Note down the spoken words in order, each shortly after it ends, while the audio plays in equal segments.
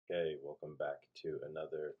Okay, welcome back to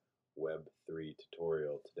another Web3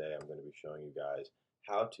 tutorial. Today I'm going to be showing you guys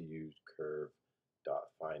how to use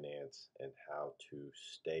crvGUSD and how to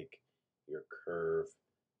stake your Curve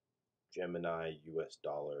Gemini US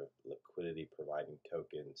dollar liquidity providing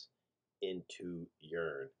tokens into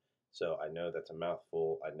Yearn. So I know that's a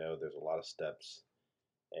mouthful. I know there's a lot of steps,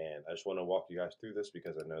 and I just want to walk you guys through this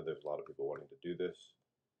because I know there's a lot of people wanting to do this.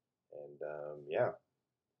 And yeah,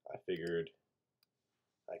 I figured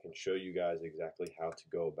I can show you guys exactly how to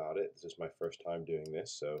go about it. This is my first time doing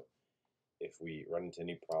this, so if we run into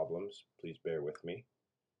any problems, please bear with me.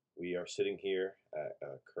 We are sitting here at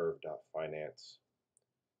crv.finance.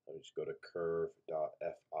 I'll just go to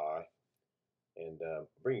crv.fi and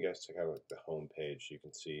bring you guys to kind of like the home page so you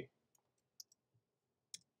can see.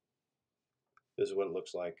 This is what it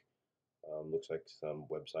looks like. Looks like some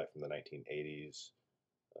website from the 1980s.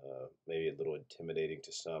 Maybe a little intimidating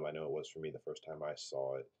to some. I know it was for me the first time I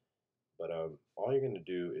saw it. But all you're going to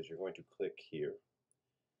do is you're going to click here.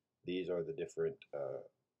 These are the different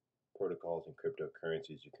protocols and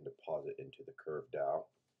cryptocurrencies you can deposit into the Curve DAO.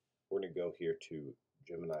 We're going to go here to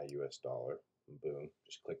Gemini US dollar. Boom.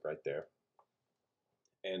 Just click right there.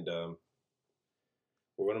 And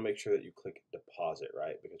we're going to make sure that you click deposit,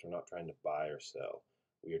 right? Because we're not trying to buy or sell.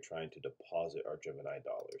 We are trying to deposit our Gemini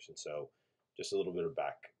dollars. And so just a little bit of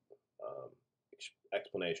back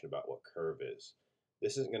explanation about what Curve is.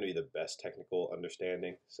 This isn't going to be the best technical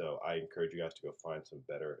understanding, so I encourage you guys to go find some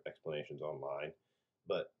better explanations online.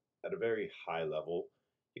 But at a very high level,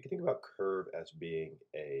 you can think about Curve as being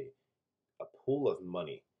a pool of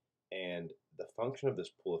money. And the function of this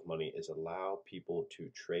pool of money is allow people to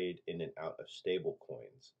trade in and out of stable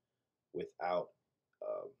coins without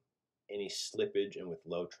any slippage and with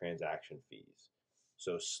low transaction fees.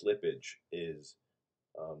 So slippage is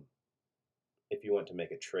if you want to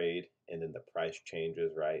make a trade and then the price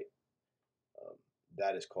changes, right?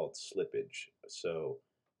 That is called slippage. So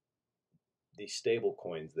these stable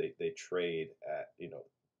coins, they trade at,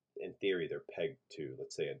 in theory, they're pegged to,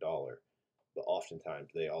 let's say, $1. But oftentimes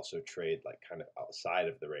they also trade like kind of outside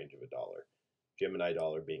of the range of $1. Gemini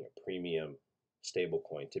dollar being a premium stable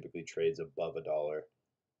coin typically trades above $1.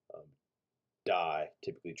 DAI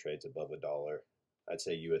typically trades above $1. I'd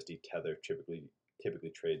say USD Tether typically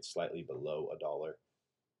trades slightly below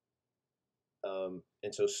 $1.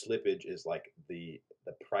 And so slippage is like the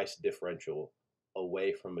price differential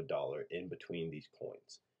away from $1 in between these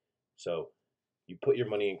coins. So you put your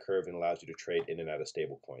money in Curve and allows you to trade in and out of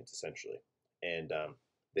stable coins essentially. And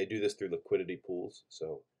they do this through liquidity pools.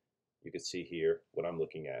 So you can see here what I'm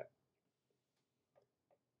looking at.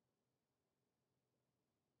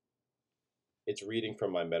 It's reading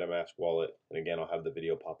from my MetaMask wallet. And again, I'll have the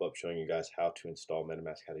video pop up showing you guys how to install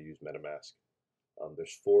MetaMask, how to use MetaMask.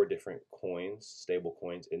 There's 4 different coins, stable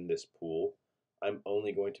coins in this pool. I'm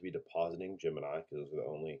only going to be depositing Gemini because those are the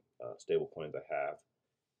only stable coins I have.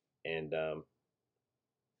 And I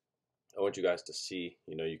want you guys to see,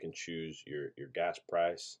 you can choose your gas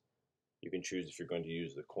price. You can choose if you're going to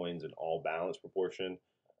use the coins in all balance proportion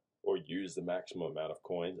or use the maximum amount of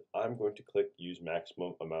coins. I'm going to click use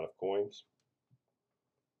maximum amount of coins.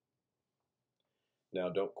 Now,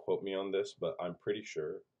 don't quote me on this, but I'm pretty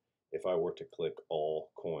sure if I were to click all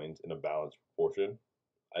coins in a balanced proportion,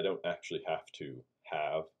 I don't actually have to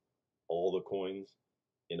have all the coins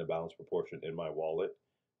in a balanced proportion in my wallet.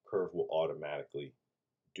 Curve will automatically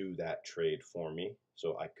do that trade for me.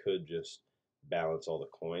 So I could just balance all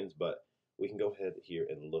the coins, but we can go ahead here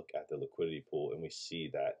and look at the liquidity pool, and we see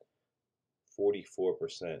that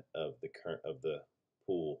 44% of the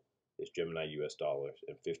pool is Gemini US dollars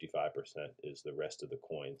and 55% is the rest of the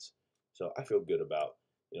coins. So I feel good about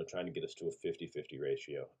trying to get us to a 50-50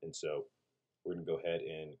 ratio. And so we're going to go ahead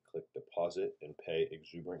and click deposit and pay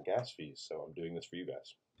exuberant gas fees. So I'm doing this for you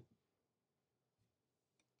guys.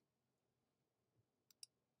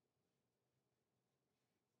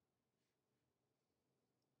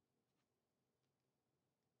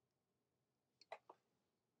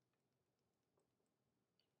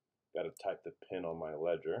 Got to type the PIN on my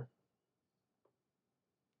ledger.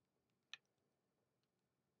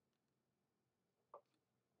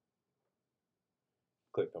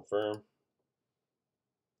 Click confirm.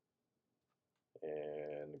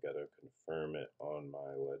 And got to confirm it on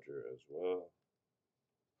my ledger as well.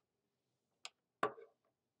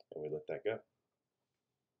 And we let that go.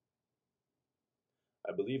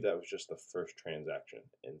 I believe that was just the first transaction,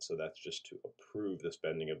 and so that's just to approve the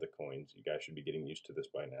spending of the coins. You guys should be getting used to this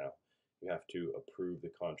by now. You have to approve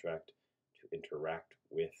the contract to interact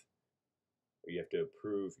with, or you have to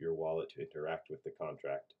approve your wallet to interact with the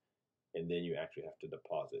contract, and then you actually have to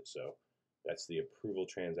deposit. So That's the approval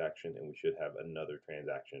transaction, and we should have another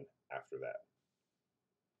transaction after that.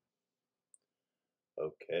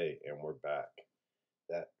 Okay, and we're back.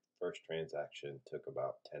 That first transaction took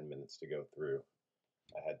about 10 minutes to go through.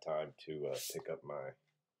 I had time to pick up my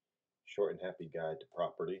Short and Happy Guide to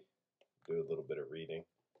Property, do a little bit of reading.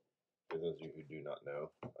 For those of you who do not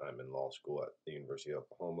know, I'm in law school at the University of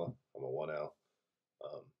Oklahoma. I'm a 1L.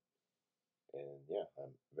 And yeah,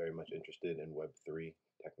 I'm very much interested in Web3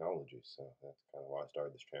 technology, so that's kind of why I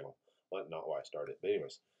started this channel. Well, not why I started, but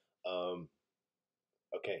anyways.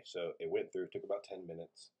 Okay, so it went through, took about 10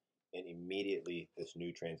 minutes, and immediately this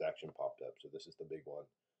new transaction popped up. So this is the big one.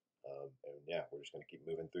 And yeah, we're just going to keep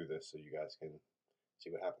moving through this so you guys can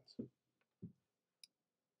see what happens.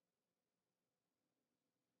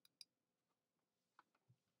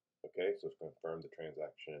 Okay, so let's confirm the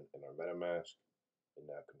transaction in our MetaMask and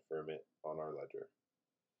now confirm it on our ledger.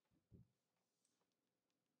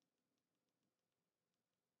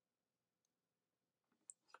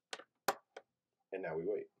 And now we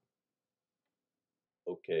wait.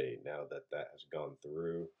 Okay, now that that has gone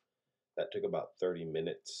through, that took about 30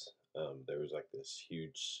 minutes. There was like this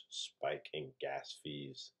huge spike in gas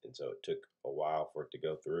fees, and so it took a while for it to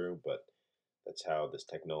go through, but that's how this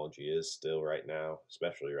technology is still right now,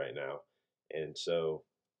 especially right now. And so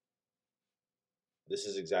this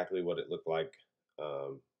is exactly what it looked like.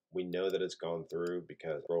 We know that it's gone through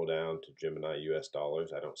because scroll down to Gemini US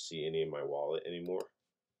dollars. I don't see any in my wallet anymore.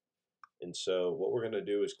 And so what we're going to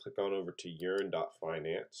do is click on over to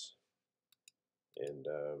Yearn.finance and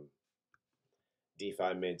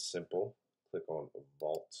DeFi made simple. Click on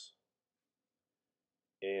Vault.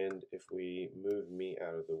 And if we move me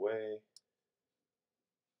out of the way,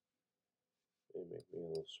 and make me a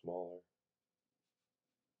little smaller,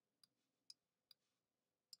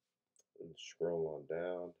 and scroll on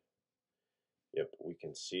down, yep, we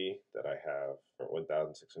can see that I have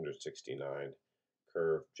 1,669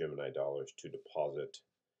 Curve Gemini dollars to deposit.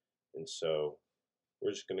 And so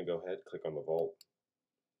we're just going to go ahead, click on the vault.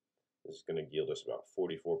 This is going to yield us about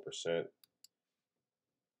 44%.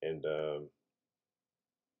 And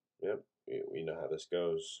yep, we know how this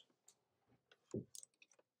goes.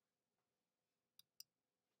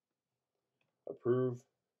 Approve.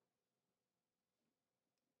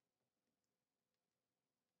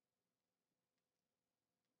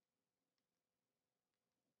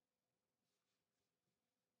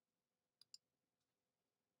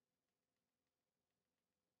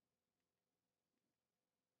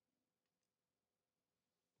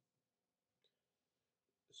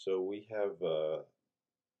 So we have,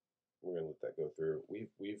 we're gonna let that go through.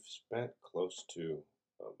 We've spent close to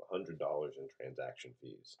 $100 in transaction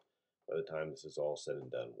fees. By the time this is all said and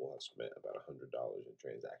done, we'll have spent about $100 in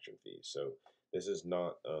transaction fees. So this is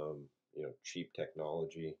not cheap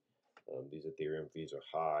technology. These Ethereum fees are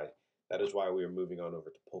high. That is why we are moving on over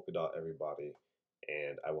to Polkadot, everybody.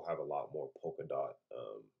 And I will have a lot more Polkadot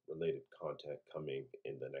related content coming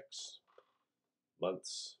in the next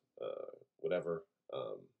months, whatever.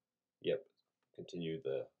 Yep, continue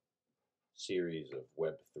the series of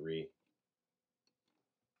Web3.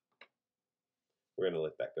 We're going to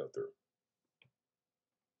let that go through.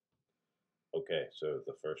 Okay, so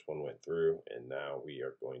the first one went through, and now we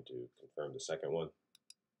are going to confirm the second one.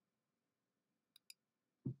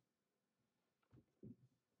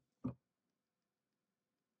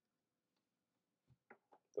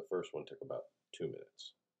 The first one took about 2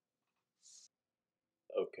 minutes.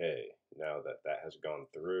 Okay, now that that has gone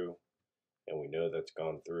through, and we know that's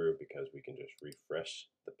gone through because we can just refresh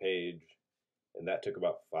the page, and that took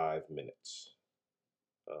about 5 minutes.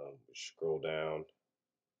 We scroll down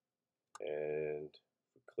and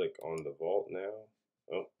click on the vault now.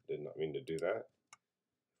 Oh, did not mean to do that.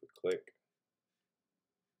 We click.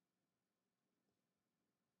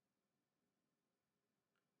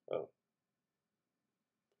 Oh.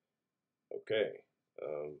 Okay.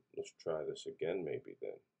 Let's try this again maybe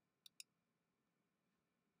then.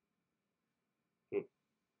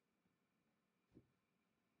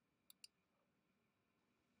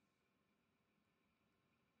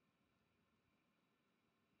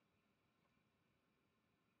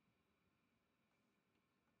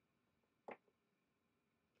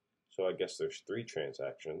 So I guess there's 3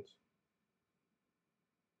 transactions.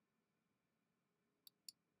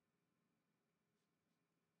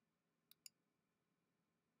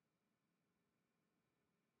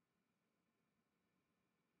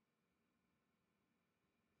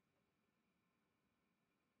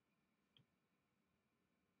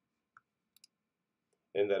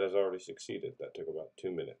 And that has already succeeded. That took about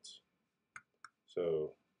 2 minutes.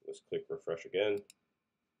 So let's click refresh again.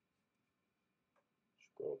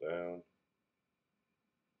 Scroll down.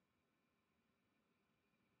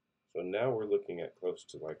 So now we're looking at close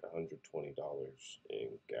to like $120 in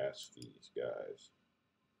gas fees, guys.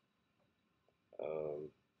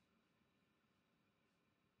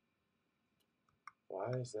 Why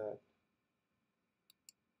is that?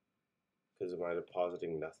 Because am I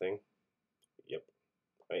depositing nothing? Yep,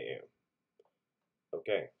 I am.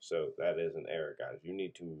 Okay, so that is an error, guys. You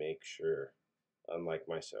need to make sure, unlike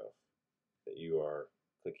myself, that you are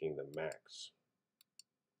clicking the max.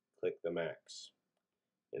 Click the max,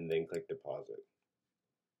 and then click deposit.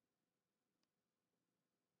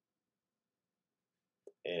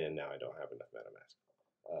 And now I don't have enough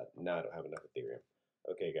MetaMask. Now I don't have enough Ethereum.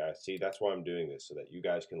 Okay, guys, see, that's why I'm doing this, so that you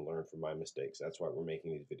guys can learn from my mistakes. That's why we're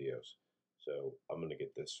making these videos. So I'm going to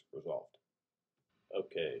get this resolved.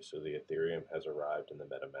 Okay, so the Ethereum has arrived in the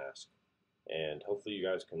MetaMask, and hopefully you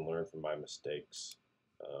guys can learn from my mistakes.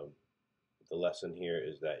 The lesson here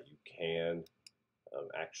is that you can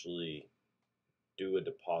actually do a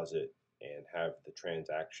deposit and have the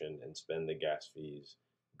transaction and spend the gas fees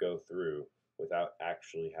go through without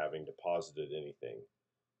actually having deposited anything.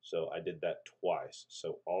 So I did that twice.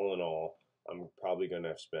 So all in all, I'm probably going to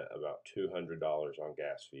have spent about $200 on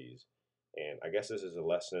gas fees. And I guess this is a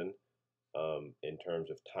lesson in terms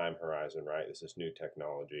of time horizon, right? This is new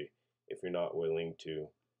technology. If you're not willing to,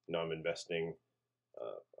 I'm investing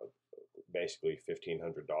basically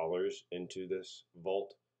 $1,500 into this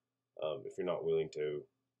vault. If you're not willing to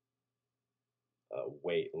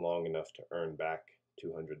wait long enough to earn back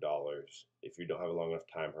 $200, if you don't have a long enough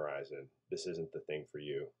time horizon, this isn't the thing for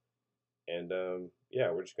you. And yeah,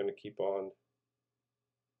 we're just going to keep on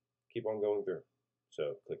going through.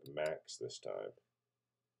 So click max this time,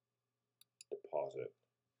 deposit,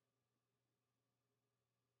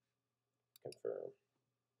 confirm.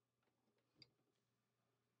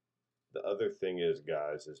 The other thing is,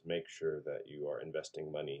 guys, is make sure that you are investing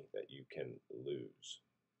money that you can lose.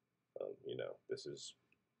 You know, this is,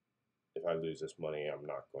 if I lose this money, I'm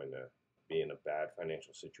not going to be in a bad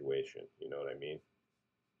financial situation. You know what I mean?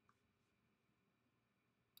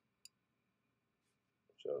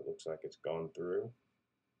 So it looks like it's gone through.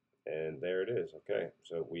 And there it is. Okay,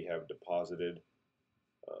 so we have deposited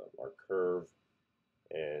our curve,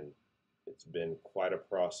 and it's been quite a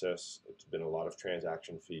process. It's been a lot of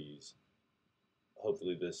transaction fees.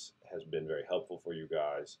 Hopefully this has been very helpful for you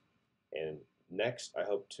guys. And next, I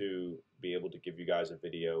hope to be able to give you guys a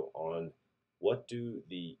video on what do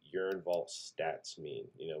the Yearn Vault stats mean.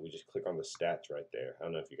 You know, we just click on the stats right there. I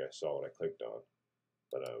don't know if you guys saw what I clicked on,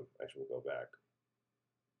 but actually we'll go back.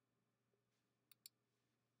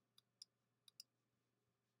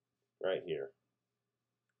 Right here.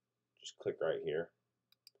 Just click right here,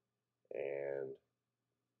 and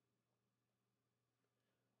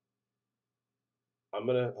I'm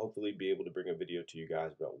going to hopefully be able to bring a video to you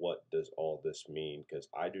guys about what does all this mean, because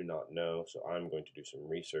I do not know. So I'm going to do some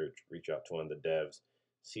research, reach out to one of the devs,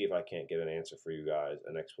 see if I can't get an answer for you guys,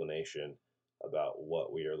 an explanation about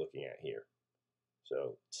what we are looking at here.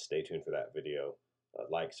 So stay tuned for that video.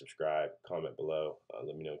 Like, subscribe, comment below,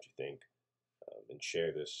 let me know what you think, and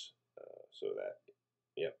share this so that,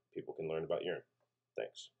 yeah, people can learn about Yearn.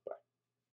 Thanks. Bye.